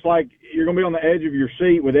almost like you're going to be on the edge of your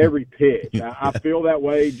seat with every pitch. I feel that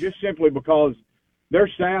way just simply because their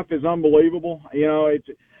staff is unbelievable.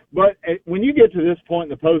 But when you get to this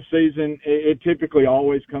point in the postseason, it typically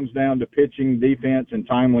always comes down to pitching, defense, and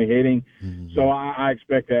timely hitting. Mm-hmm. So I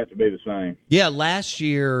expect that to be the same. Yeah, last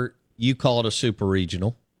year you called a super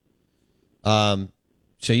regional.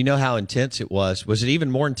 So you know how intense it was. Was it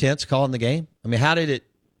even more intense calling the game? I mean, how did it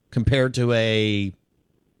compare to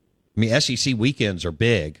SEC weekends are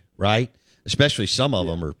big, right? Especially some of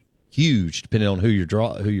them are huge, depending on who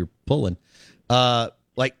you're pulling.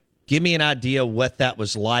 Give me an idea what that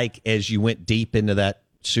was like as you went deep into that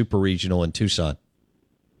super regional in Tucson.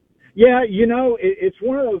 Yeah, it's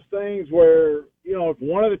one of those things where, if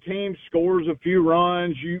one of the teams scores a few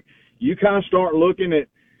runs, you kind of start looking at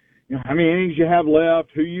how many innings you have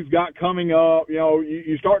left, who you've got coming up.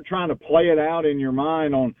 You start trying to play it out in your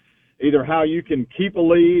mind on either how you can keep a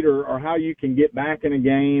lead or how you can get back in a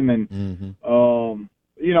game. And,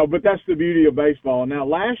 but that's the beauty of baseball. Now,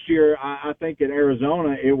 last year, I think at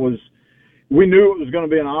Arizona, we knew it was going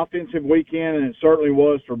to be an offensive weekend, and it certainly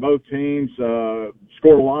was for both teams.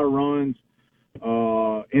 Scored a lot of runs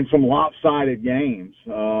in some lopsided games.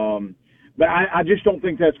 But I just don't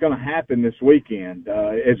think that's going to happen this weekend.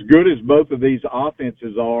 As good as both of these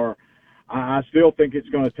offenses are, I still think it's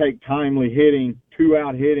going to take timely hitting,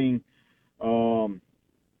 two-out hitting.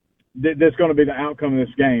 That's going to be the outcome of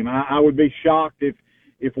this game. I would be shocked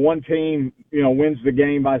if one team, wins the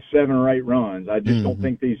game by 7 or 8 runs. I just don't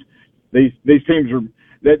think these teams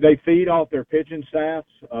they feed off their pitching staffs.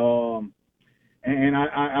 And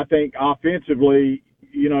I think offensively,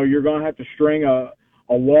 you're going to have to string a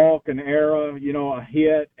walk, an error, a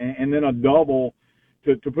hit, and then a double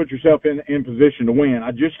to put yourself in position to win.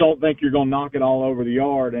 I just don't think you're going to knock it all over the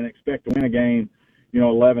yard and expect to win a game,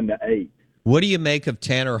 11-8. What do you make of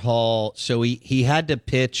Tanner Hall? So he had to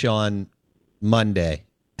pitch on Monday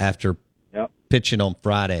after pitching on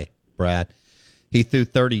Friday, Brad. He threw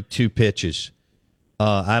 32 pitches.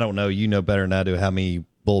 I don't know. You know better than I do how many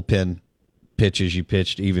bullpen pitches you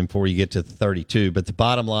pitched even before you get to the 32. But the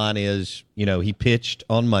bottom line is, he pitched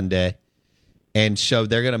on Monday, and so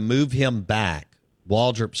they're going to move him back.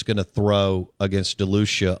 Waldrop's going to throw against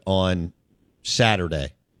DeLucia on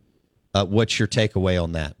Saturday. What's your takeaway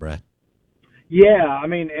on that, Brad? Yeah,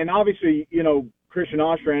 and obviously, Christian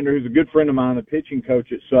Ostrander, who's a good friend of mine, the pitching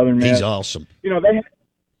coach at Southern Miss. He's awesome.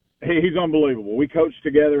 He's unbelievable. We coached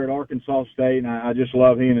together at Arkansas State, and I just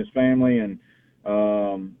love he and his family. And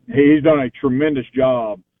he's done a tremendous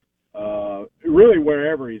job, really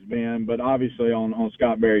wherever he's been, but obviously on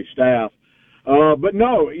Scott Berry's staff. But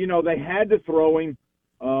no, they had to throw him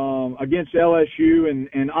against LSU,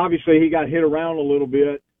 and obviously he got hit around a little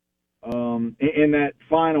bit in that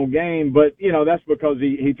final game. But, that's because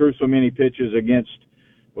he threw so many pitches against,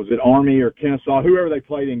 was it Army or Kennesaw, whoever they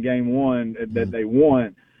played in game one that they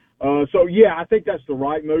won. I think that's the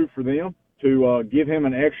right move for them to give him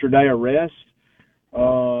an extra day of rest.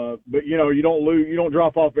 But you don't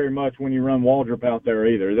drop off very much when you run Waldrop out there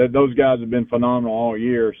either. Those guys have been phenomenal all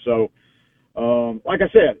year. So, like I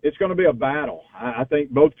said, it's going to be a battle. I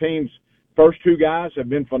think both teams' first two guys have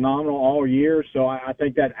been phenomenal all year. So I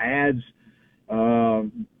think that adds to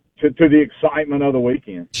the excitement of the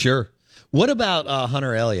weekend. Sure. What about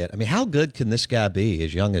Hunter Elliott? How good can this guy be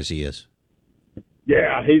as young as he is?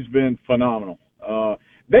 Yeah, he's been phenomenal.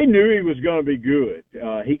 They knew he was going to be good.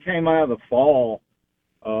 He came out of the fall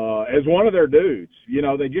as one of their dudes.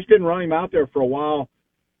 They just didn't run him out there for a while,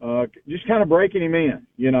 just kind of breaking him in,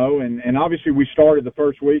 and obviously we started the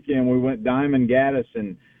first weekend. We went Diamond, Gaddis,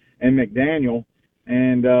 and McDaniel,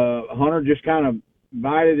 and Hunter just kind of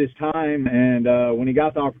bided his time, and when he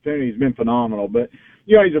got the opportunity, he's been phenomenal. But,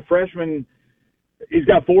 he's a freshman. He's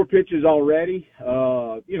got 4 pitches already.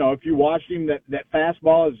 If you watched him, that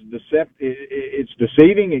fastball is it's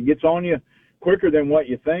deceiving. It gets on you quicker than what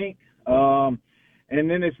you think. And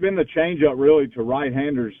then it's been the changeup really to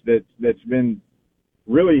right-handers that's been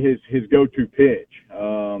really his go-to pitch.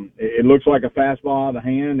 It looks like a fastball out of the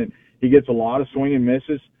hand, and he gets a lot of swing and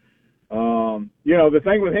misses. The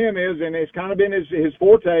thing with him is, and it's kind of been his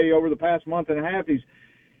forte over the past month and a half,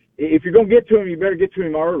 if you're going to get to him, you better get to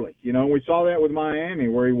him early. We saw that with Miami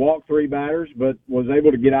where he walked 3 batters but was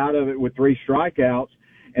able to get out of it with 3 strikeouts.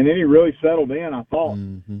 And then he really settled in, I thought,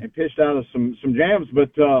 and pitched out of some jams.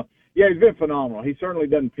 But, he's been phenomenal. He certainly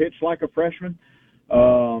doesn't pitch like a freshman.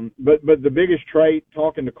 But the biggest trait,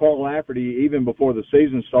 talking to Carl Lafferty even before the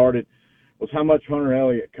season started, was how much Hunter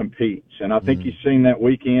Elliott competes. And I think you've seen that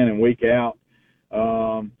week in and week out.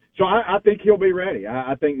 So I think he'll be ready.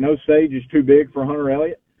 I think no stage is too big for Hunter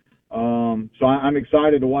Elliott. So I'm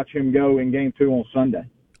excited to watch him go in Game 2 on Sunday.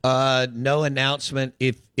 No announcement.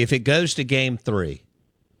 If it goes to Game 3,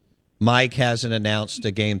 Mike hasn't announced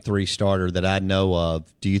a Game 3 starter that I know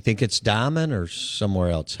of. Do you think it's Diamond or somewhere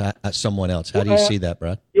else? Someone else? How do you see that,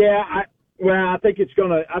 Brad? Yeah, I think it's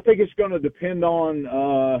gonna depend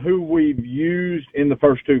on who we've used in the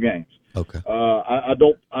first 2 games. Okay. I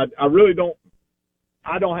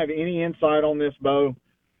don't have any insight on this, Bo.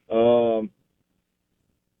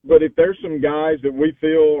 But if there's some guys that we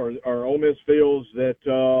feel or Ole Miss feels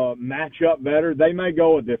that match up better, they may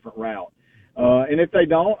go a different route. And if they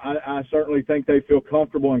don't, I certainly think they feel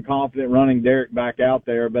comfortable and confident running Derek back out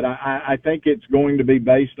there. But I think it's going to be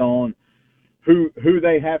based on who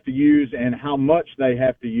they have to use and how much they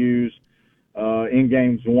have to use in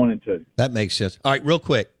games 1 and 2. That makes sense. All right, real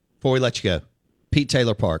quick before we let you go, Pete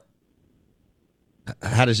Taylor Park.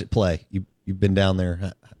 How does it play? You've been down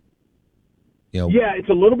there. Yeah, it's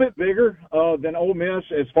a little bit bigger than Ole Miss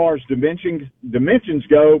as far as dimensions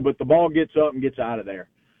go, but the ball gets up and gets out of there.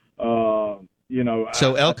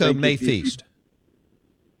 So Elko may feast.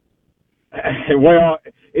 Well,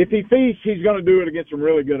 if he feasts, he's going to do it against some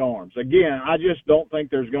really good arms. Again, I just don't think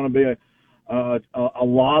there's going to be a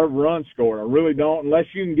lot of runs scored. I really don't, unless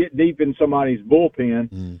you can get deep in somebody's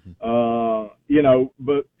bullpen.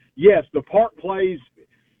 But yes, the Park plays.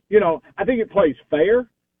 I think it plays fair,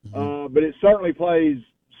 but it certainly plays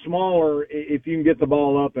smaller if you can get the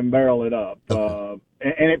ball up and barrel it up. Okay.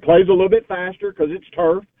 And it plays a little bit faster because it's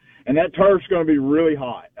turf, and that turf's going to be really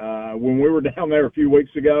hot. When we were down there a few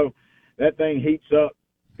weeks ago, that thing heats up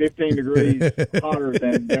 15 degrees hotter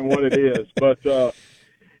than what it is. But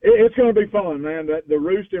it's going to be fun, man. The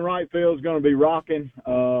roost in right field is going to be rocking,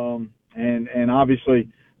 and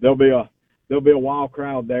obviously there'll be a wild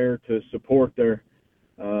crowd there to support their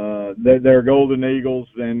Golden Eagles,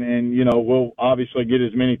 and we'll obviously get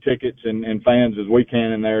as many tickets and fans as we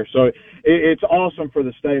can in there. So it's awesome for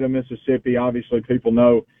the state of Mississippi. Obviously, people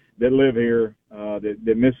know that live here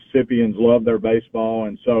that Mississippians love their baseball,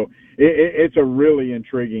 and so it's a really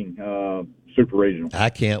intriguing super regional. I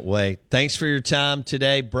can't wait. Thanks for your time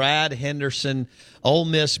today, Brad Henderson, Ole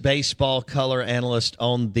Miss baseball color analyst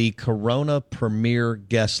on the Corona Premier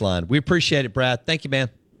guest line. We appreciate it, Brad. Thank you, man.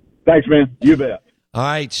 Thanks, man. You bet. All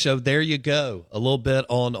right, so there you go. A little bit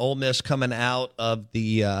on Ole Miss coming out of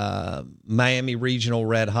the Miami Regional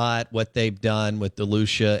Red Hot, what they've done with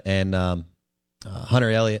DeLucia and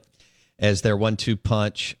Hunter Elliott as their 1-2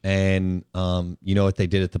 punch, and what they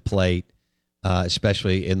did at the plate,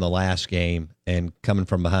 especially in the last game and coming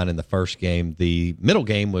from behind in the first game. The middle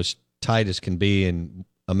game was tight as can be, and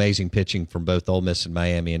amazing pitching from both Ole Miss and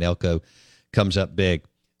Miami, and Elko comes up big.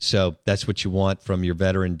 So that's what you want from your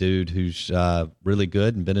veteran dude who's really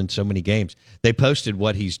good and been in so many games. They posted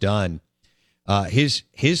what he's done. His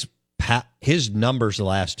numbers the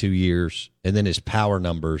last 2 years, and then his power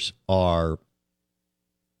numbers are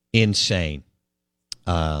insane.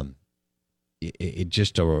 It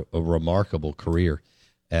just a remarkable career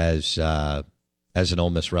as an Ole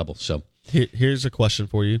Miss Rebel. So here's a question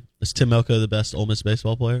for you: is Tim Elko the best Ole Miss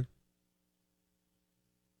baseball player?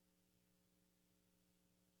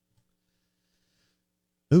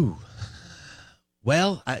 Ooh,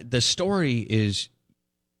 well, the story is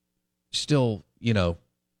still,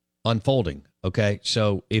 unfolding. Okay,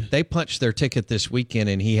 so if they punch their ticket this weekend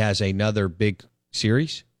and he has another big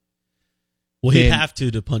series, well, he'd have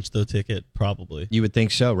to punch the ticket, probably. You would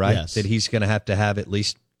think so, right? Yes. That he's going to have at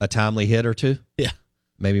least a timely hit or two. Yeah,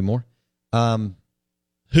 maybe more.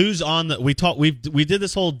 Who's on the? We did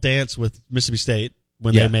this whole dance with Mississippi State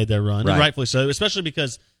when they made their run, right. And rightfully so, especially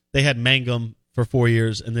because they had Mangum for 4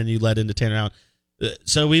 years, and then you led into Tanner Allen.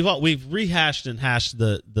 So we've rehashed and hashed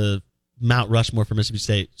the Mount Rushmore for Mississippi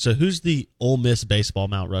State. So who's the Ole Miss baseball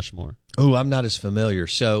Mount Rushmore? Oh, I'm not as familiar.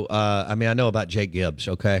 So I know about Jake Gibbs,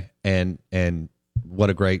 okay, and what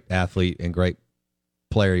a great athlete and great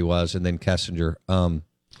player he was, and then Kessinger.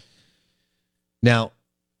 Now,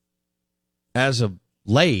 as of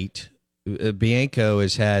late, Bianco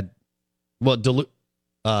has had DeLucci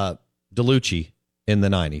in the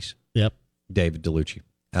 90s. Yep. David DeLucci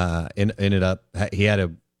ended up. He had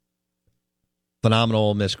a phenomenal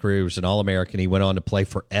Ole Miss career. He was an All-American. He went on to play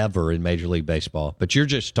forever in Major League Baseball. But you're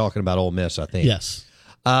just talking about Ole Miss, I think. Yes.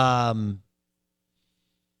 I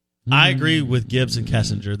agree with Gibbs and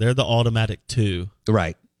Kessinger. They're the automatic 2.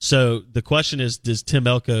 Right. So the question is, does Tim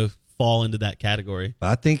Elko fall into that category.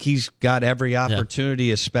 I think he's got every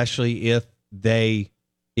opportunity, especially if they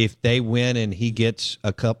win and he gets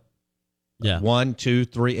a cup. Yeah. 1, 2,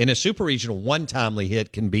 3. In a super regional, one timely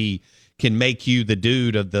hit can make you the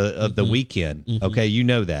dude of the weekend. Mm-hmm. Okay, you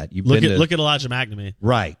know that. Look at Elijah McNamee.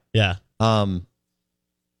 Right. Yeah.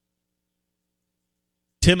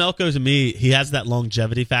 Tim Elko, to me, he has that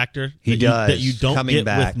longevity factor. He does. That you don't get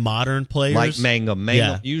with modern players. Like Mangum.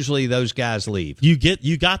 Usually those guys leave. You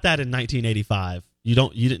got that in 1985. You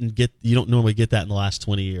don't normally get that in the last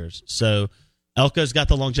 20 years. So Elko's got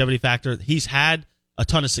the longevity factor. He's had a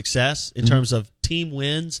ton of success in terms of team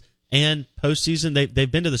wins and postseason.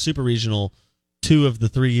 They've been to the Super Regional 2 of the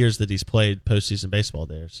 3 years that he's played postseason baseball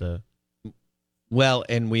there. So, well,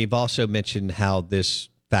 and we've also mentioned how this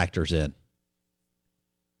factors in.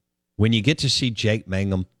 When you get to see Jake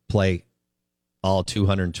Mangum play all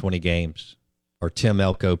 220 games, or Tim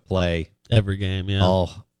Elko play every game,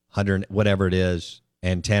 all 100, whatever it is,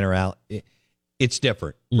 and Tanner out, it's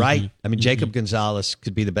different, right? I mean, Jacob Gonzalez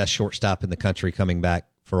could be the best shortstop in the country coming back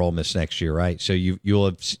for Ole Miss next year, right? So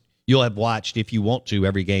you'll have watched, if you want to,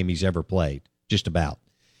 every game he's ever played, just about.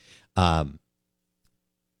 So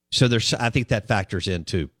I think that factors in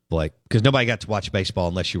too, Blake, because nobody got to watch baseball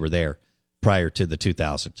unless you were there prior to the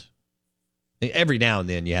 2000s. Every now and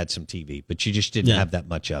then you had some TV, but you just didn't have that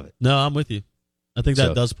much of it. No, I'm with you. I think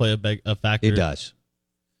that does play a factor. It does.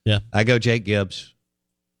 Yeah. I go Jake Gibbs,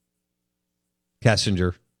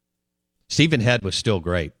 Kessinger. Stephen Head was still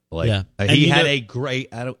great. Blake. Yeah. He had a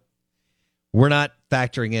great. We're not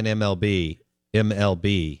factoring in MLB.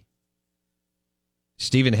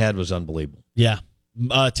 Stephen Head was unbelievable. Yeah.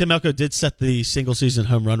 Tim Elko did set the single-season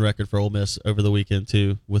home run record for Ole Miss over the weekend,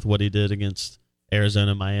 too, with what he did against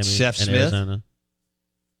Arizona, Miami, Seth and Smith? Arizona.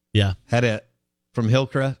 Yeah. Had it from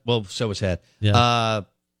Hillcrest. Well, so was Head. Yeah.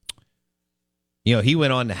 He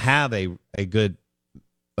went on to have a good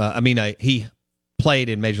he played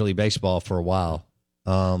in Major League Baseball for a while.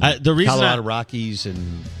 The reason Colorado Rockies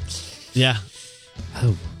and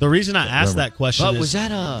the reason I asked that question was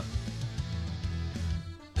that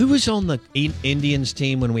who was on the Indians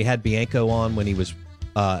team when we had Bianco on when he was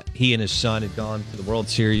he and his son had gone to the World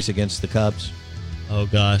Series against the Cubs? Oh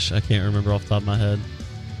gosh, I can't remember off the top of my head.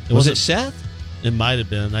 Was it Seth? It might have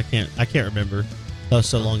been. I can't remember. That was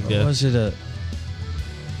so long ago. Or was it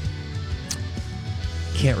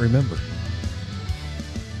can't remember.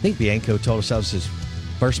 I think Bianco told us that was his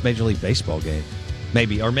first Major League Baseball game.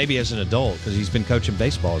 Maybe as an adult, because he's been coaching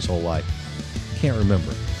baseball his whole life. Can't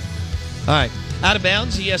remember. All right. Out of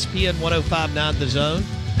Bounds, ESPN 105.9 The Zone.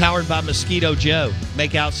 Powered by Mosquito Joe.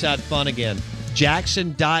 Make outside fun again.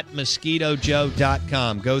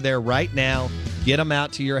 Jackson.mosquitojoe.com. Go there right now. Get them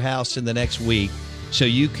out to your house in the next week so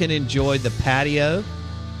you can enjoy the patio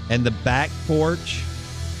and the back porch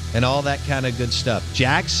and all that kind of good stuff.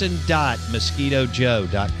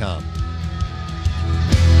 Jackson.mosquitojoe.com.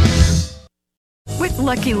 With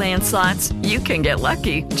Lucky Land Slots, you can get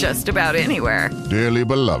lucky just about anywhere. Dearly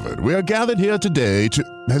beloved, we are gathered here today to...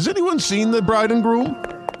 Has anyone seen the bride and groom?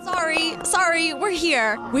 Sorry, we're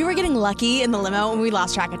here. We were getting lucky in the limo and we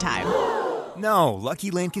lost track of time. No,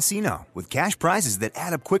 Lucky Land Casino, with cash prizes that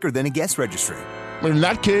add up quicker than a guest registry. In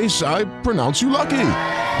that case, I pronounce you lucky.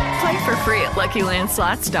 Play for free at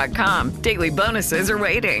LuckyLandSlots.com. Daily bonuses are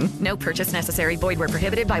waiting. No purchase necessary. Void where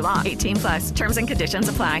prohibited by law. 18+. Terms and conditions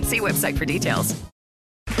apply. See website for details.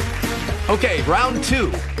 Okay, round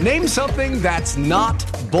 2. Name something that's not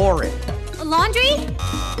boring. A laundry?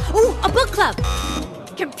 Ooh, a book club.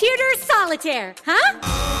 Computer solitaire, huh?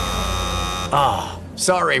 Ah,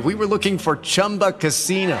 sorry. We were looking for Chumba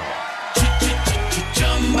Casino.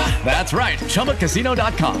 That's right.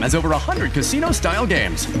 ChumbaCasino.com has over 100 casino-style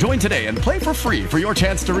games. Join today and play for free for your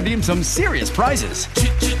chance to redeem some serious prizes.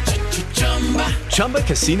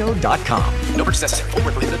 ChumbaCasino.com. No purchase necessary. Void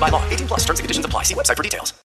where prohibited by law. 18+. Terms and conditions apply. See website for details.